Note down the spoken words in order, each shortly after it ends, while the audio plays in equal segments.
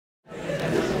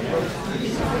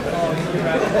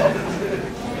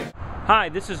Hi,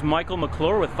 this is Michael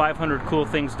McClure with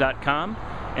 500coolthings.com,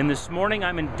 and this morning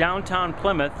I'm in downtown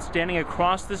Plymouth, standing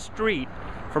across the street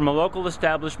from a local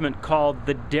establishment called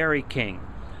the Dairy King.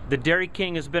 The Dairy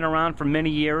King has been around for many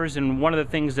years, and one of the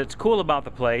things that's cool about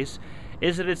the place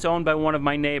is that it's owned by one of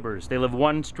my neighbors. They live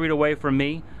one street away from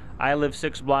me. I live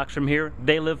 6 blocks from here.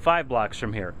 They live 5 blocks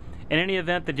from here. In any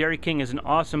event, the Dairy King is an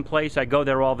awesome place. I go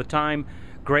there all the time.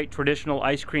 Great traditional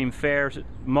ice cream fairs,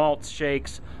 malts,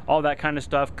 shakes, all that kind of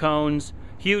stuff, cones,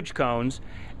 huge cones.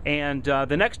 And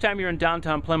the next time you're in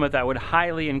downtown Plymouth, I would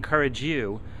highly encourage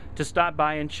you to stop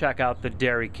by and check out the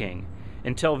Dairy King.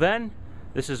 Until then,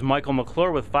 this is Michael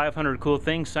McClure with 500 Cool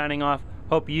Things signing off.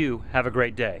 Hope you have a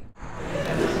great day.